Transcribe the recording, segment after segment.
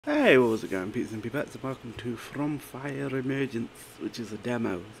Hey, what's it going, Pcs and Pipettes, and welcome to From Fire Emergence, which is a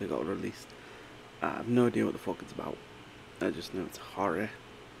demo that got released. I have no idea what the fuck it's about. I just know it's horror,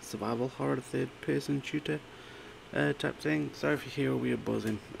 survival horror, third-person shooter type thing. Sorry if you hear a weird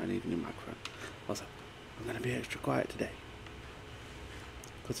buzzing. I need a new microphone. Also, I'm gonna be extra quiet today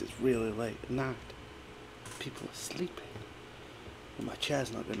because it's really late at night. People are sleeping, and my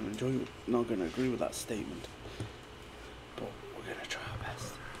chair's not gonna agree with that statement. But we're gonna try our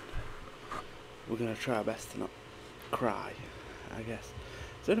best. We're going to try our best to not cry, I guess.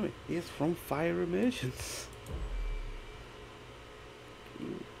 So anyway, here's From Fire Emergence.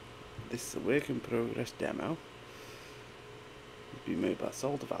 This is a work in progress demo. It's been made by a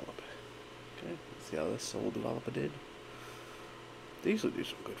sole developer. Okay, let's see how this sole developer did. They usually do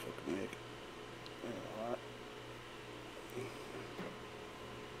some good fucking work. Alright.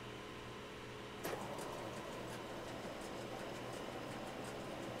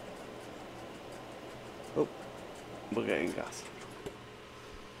 Oh, we're getting gas.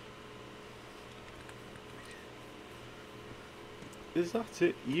 Is that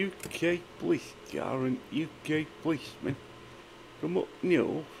it? UK police car and UK policeman from up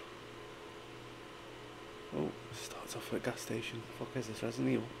north? Oh, starts off at a gas station. Fuck is this,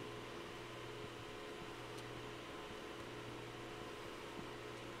 Resident Evil?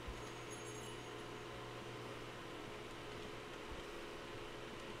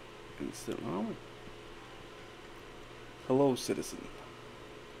 Instant armor. Hello, citizen.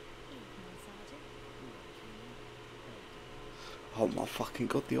 Oh my fucking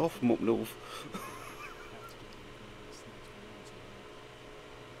god, they are from up north.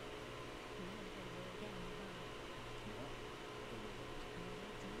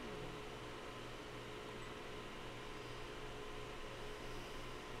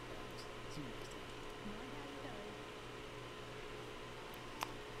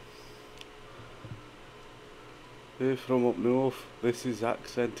 They're from up north. This is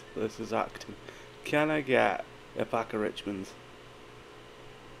accent. This is acting. Can I get a pack of Richmonds?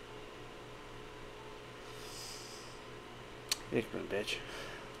 Ignorant bitch.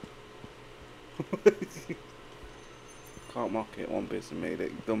 Can't mock it. One person made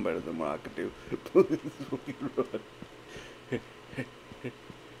it. Done better than what I could do.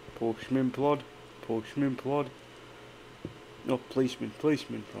 Postman Plod. Postman Plod. No, policeman.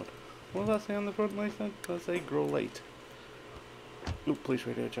 Policeman Plod. What does that say on the front leg then? Does that say grow late? Oh, police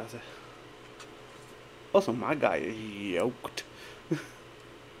radio chassis. Also, my guy is yoked.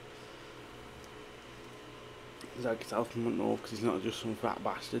 He's like his from up north because he's not just some fat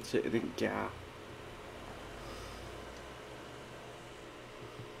bastard sitting in a car.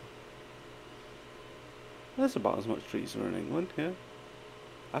 There's about as much trees as are in England, yeah.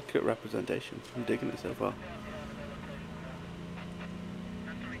 Accurate representation. I'm digging it so far.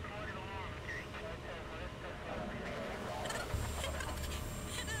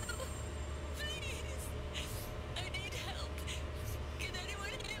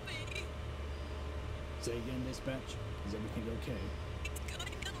 Say again, dispatch. Is everything okay? It's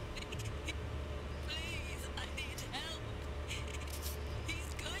going on me. Please, I need help.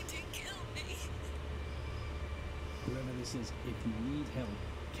 He's going to kill me. Whoever this is, if you need help,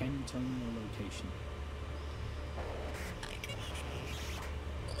 can you tell me your location? I could...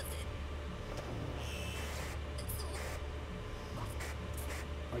 What was it? It's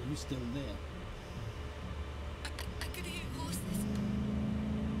all... Are you still there? I could hear horses.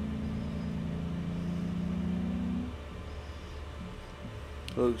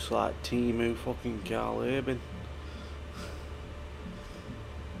 Looks like Timu fucking Carl Urban.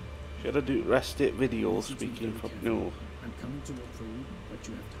 Should I do rest it videos speaking from north? I'm coming to approve, but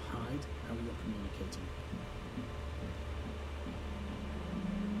you have to hide how you're communicating.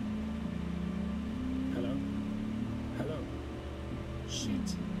 Hello? Hello?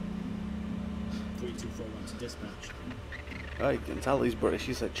 Shit. 3241 to dispatch. Oh, you can tell he's British.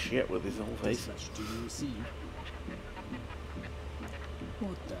 He said shit with his whole face. Dispatch, do you receive?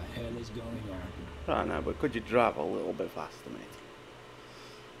 What the hell is going on? I know, but could you drive a little bit faster, mate?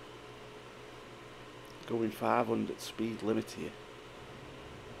 Going 500 speed limit here.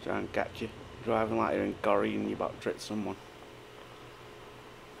 Try and catch you. Driving like you're in Gorry and you're about to trick someone.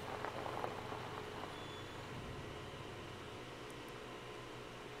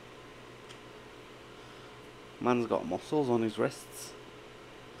 Man's got muscles on his wrists.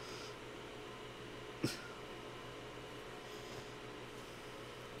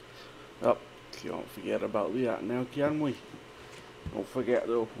 Oh, can't forget about that now, can we? Don't forget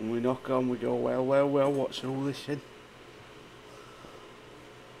though, when we knock on we go, well, well, well, what's all this in?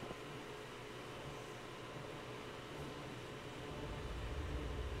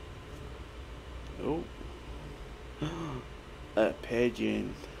 Oh.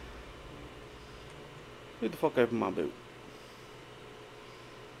 Pigeon. Who the fuck opened my boot?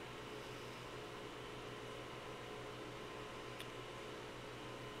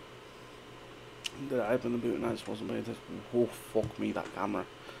 Did I open the boot and I just wasn't paying attention? Oh, fuck me, that camera.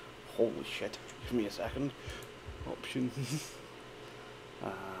 Holy shit. Give me a second. Option.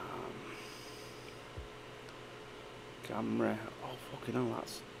 um, camera. Oh, fucking hell,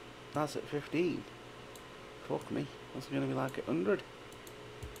 that's at 15. Fuck me. That's going to be like 100.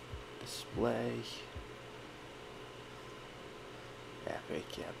 Display.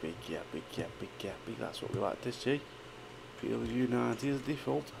 Epic, epic, epic, epic, epic. That's what we like to see. Field U90 is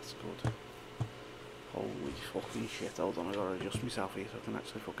default. That's good. Holy fucking shit. Hold on, I gotta adjust myself here so I can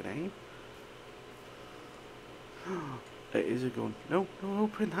actually fucking aim. It is a gun. No, don't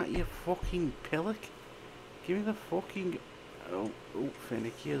open that, you fucking pillock. Give me the fucking... Oh,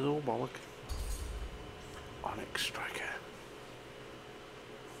 finicky as all bollock. Onyx striker.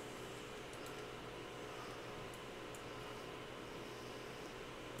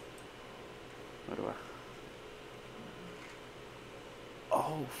 Where do I...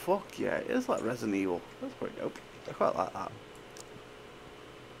 Oh, fuck yeah, it is like Resident Evil. That's pretty dope. I quite like that.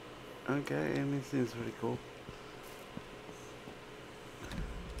 Okay, aiming seems pretty cool.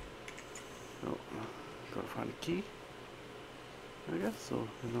 Oh, gotta find a key, I guess, so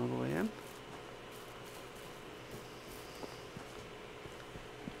another way in.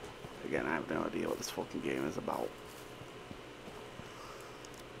 Again, I have no idea what this fucking game is about.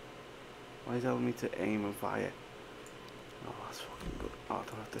 Why is it telling me to aim and fire? Oh, that's fucking good. Oh,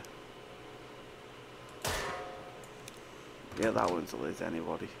 do I have to... Yeah, that one's lit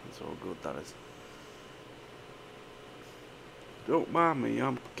anybody. It's all good, that is. Don't mind me,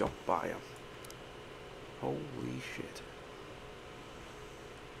 I'm got by him. Holy shit.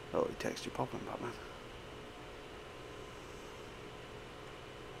 Holy texture popping, Batman.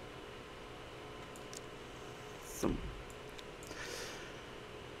 Some...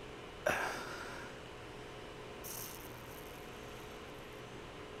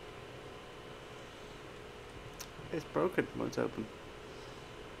 It's broken when it's open.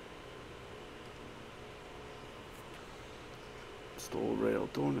 Install rail,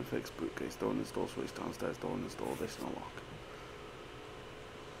 don't fix bootcase, don't install switch downstairs, don't install this and unlock.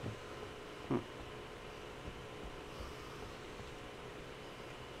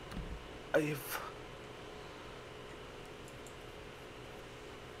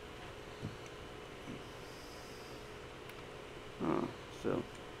 Oh, so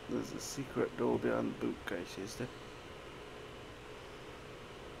there's a secret door behind the bootcase, is there?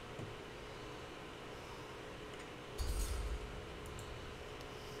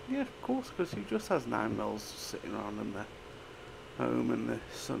 Yeah, of course, because he just has 9mm sitting around in their home in the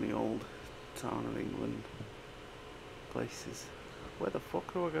sunny old town of England places. Where the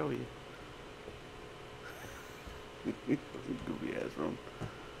fuck do I go here? Goofy ass run.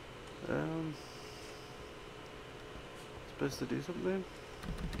 Supposed to do something?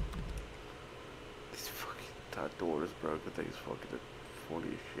 This fucking... that door is broken. I think it's fucking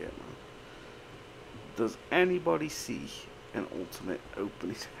funny as shit, man. Does anybody see an alternate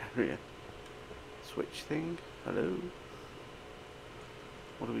opening area? Switch thing? Hello?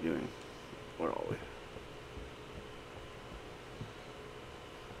 What are we doing? Where are we?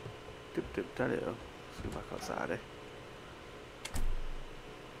 Dip dip daddy. Let's go back outside, eh?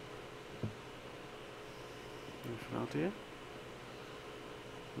 Anything out here?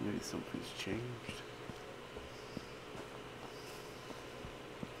 Maybe something's changed.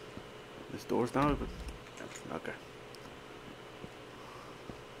 This door's now open. Okay.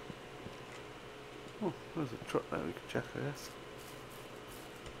 Oh, there's a truck there we can check, I guess.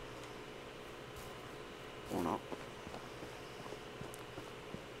 Or not.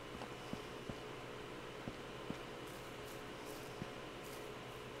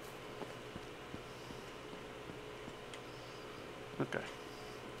 Okay.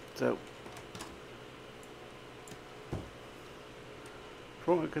 So,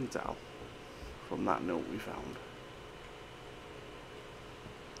 from what I can tell, from that note we found,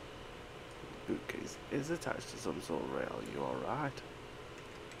 the bootcase is attached to some sort of rail. You are right.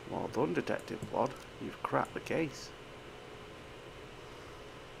 Well done, Detective Plod. You've cracked the case.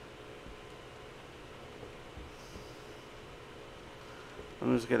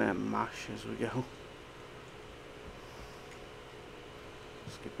 I'm just gonna mash as we go.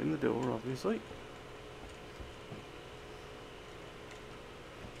 Skipping the door, obviously.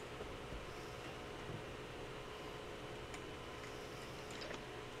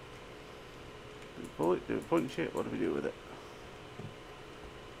 Do we pull it? Do we punch it? What do we do with it?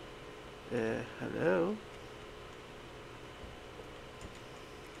 Hello?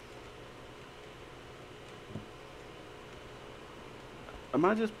 Am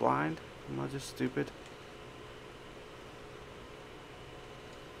I just blind? Am I just stupid?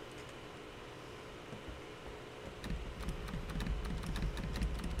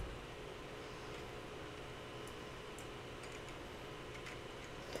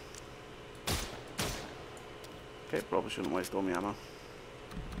 Okay, probably shouldn't waste all my ammo.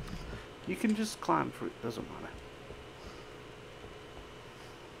 You can just climb through, it doesn't matter.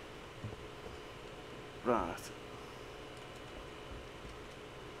 Right.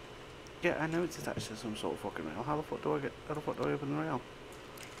 Yeah, I know it's attached to some sort of fucking rail. How the fuck do I open the rail?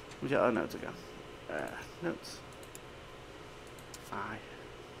 Yeah, oh, notes again. Notes. Aye.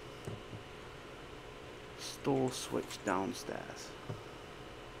 Store switch downstairs.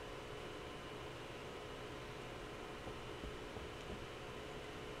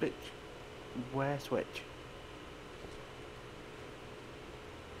 Bitch. Where switch?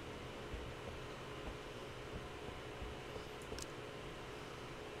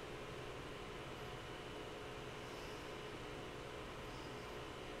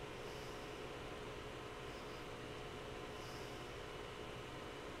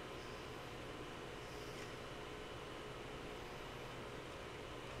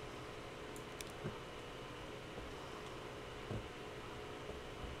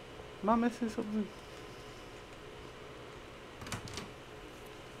 Am I missing something?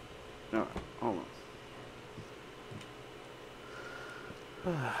 Alright, hold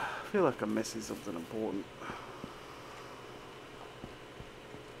on. I feel like I'm missing something important.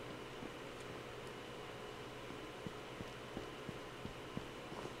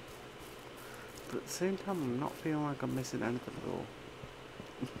 But at the same time, I'm not feeling like I'm missing anything at all.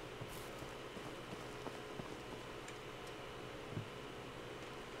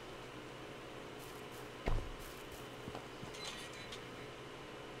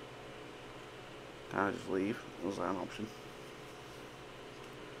 Can I just leave? Was that an option?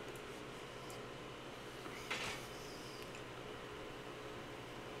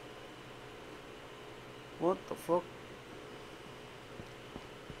 What the fuck?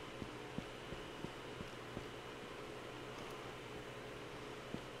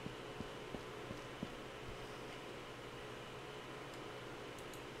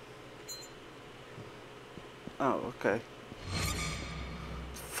 Oh, okay.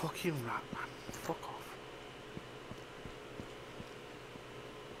 Fucking rat, man. Fuck off.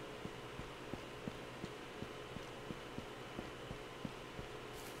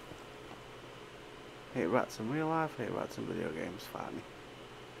 Hate rats in real life, hate rats in video games, fight me.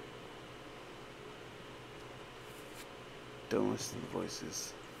 Don't listen to the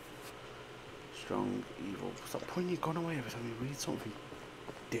voices. Strong, evil. Stop pointing your gun away every time you read something,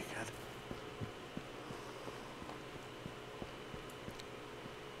 dickhead.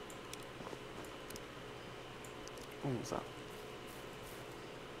 What was that?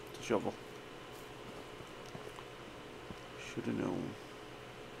 It's a shovel. Should have known.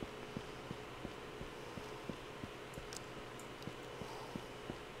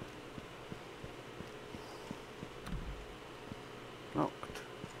 Locked.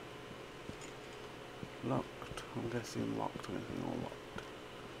 Locked. I'm guessing locked. Anything all locked.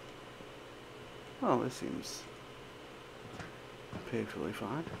 Well, this seems perfectly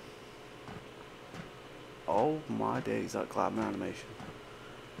fine. Oh my days, that glamour animation.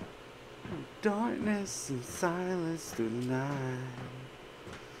 Darkness and silence through the night.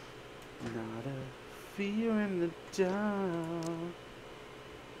 Not a fear in the dark.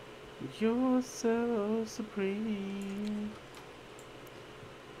 You're so supreme.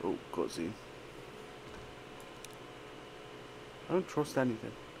 Oh, cutscene. I don't trust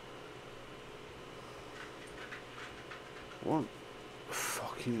anything. What?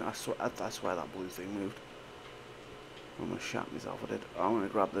 Fucking, I swear that blue thing moved. I'm gonna shat myself. I did. I'm gonna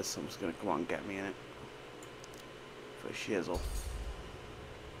grab this. Someone's gonna come on and get me in it. For shizzle.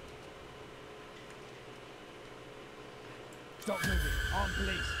 Stop moving. Armed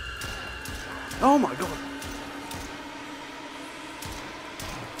police. Oh my god!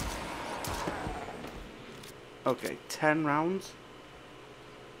 Okay, 10 rounds.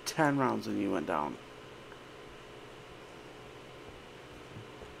 10 rounds and you went down.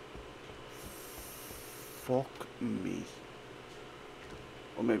 Fuck me.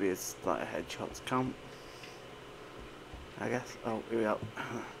 Or maybe it's like headshots count. I guess. Oh, here we go.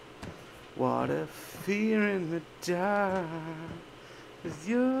 What a fear in the dark, 'cause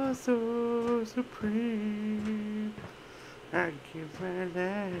you're so supreme. I give my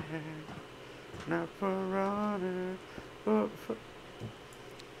life, not for honor, but for...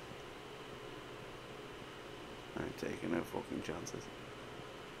 Taking no fucking chances.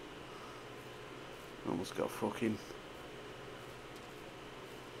 Almost got fucking...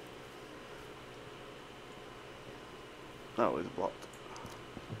 Oh, it's blocked.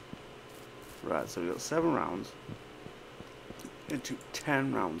 Right, so we got 7 rounds. It took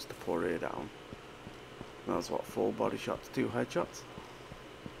 10 rounds to pour it down. That's what, 4 body shots, 2 headshots?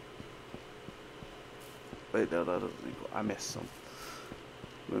 Wait, no, that doesn't equal. I missed some.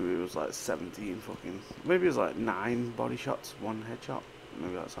 Maybe it was like 17 fucking... Maybe it was like 9 body shots, 1 headshot.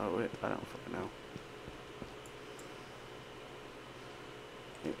 Maybe that's how it worked. I don't fucking know.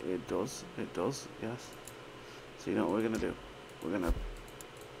 It does, yes. So you know what we're gonna do? We're gonna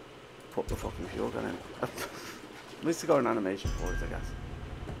put the fucking fuel gun in. At least I got an animation for it, I guess.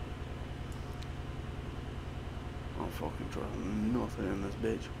 I'll fucking try nothing in this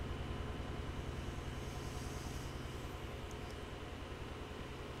bitch.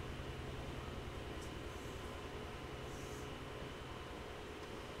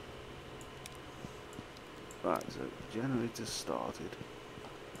 Right, so the generator started.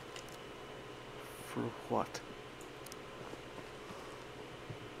 For what?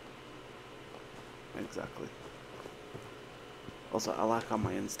 Exactly. Also, I like how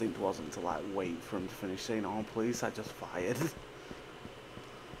my instinct wasn't to like wait for him to finish saying, "Oh, please," I just fired.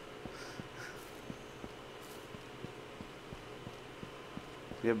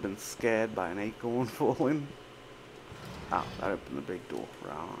 You ever been scared by an acorn falling? Oh, that opened the big door.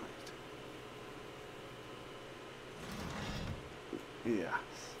 Right. Yes.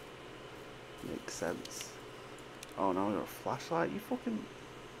 Makes sense. Oh no, you're a flashlight? You fucking...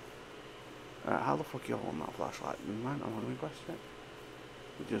 Alright, how the fuck you holding that flashlight? You might not want to question it.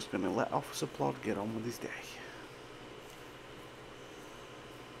 We're just gonna let Officer Plod get on with his day.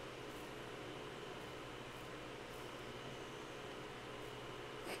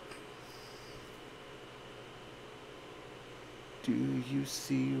 Do you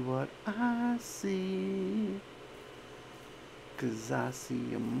see what I see? 'Cause I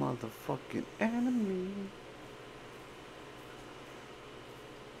see a motherfucking enemy.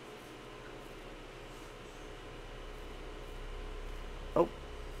 Oh.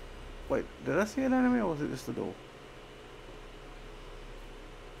 Wait, did I see an enemy or was it just the door?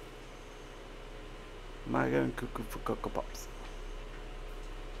 Am I going cuckoo for Cocoa Pops?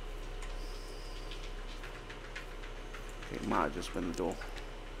 Okay, it might have just been the door.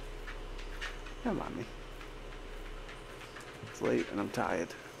 Don't mind me. It's late and I'm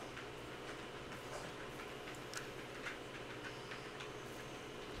tired.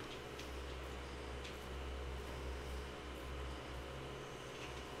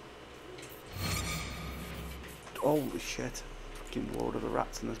 Holy shit. Fucking load of the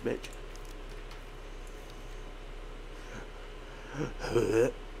rats in this bitch.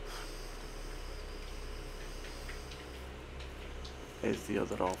 Here's the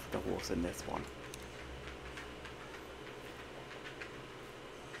other half of the horse in this one.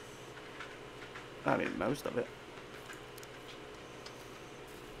 I mean, most of it.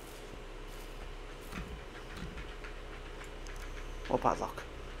 Or padlock.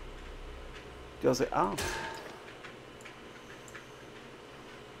 Does it? Oh.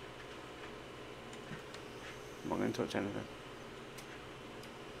 I'm not going to touch anything.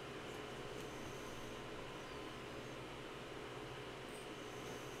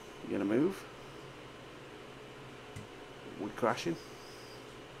 You gonna move? We're crashing.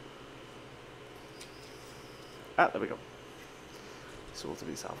 Ah, there we go. It's all to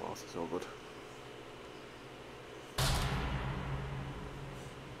be South Wales, it's all good.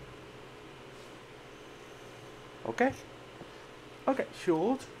 Okay. Okay,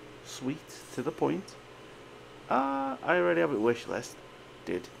 short, sweet, to the point. I already have a wish list.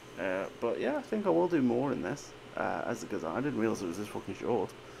 Did. But yeah, I think I will do more in this. As it goes on. I didn't realise it was this fucking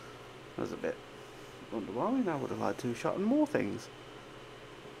short. I was a bit underwhelming. I would have liked to have shot more things.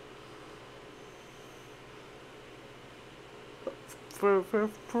 For a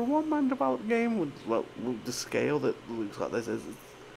one-man developed game with the scale that looks like this is,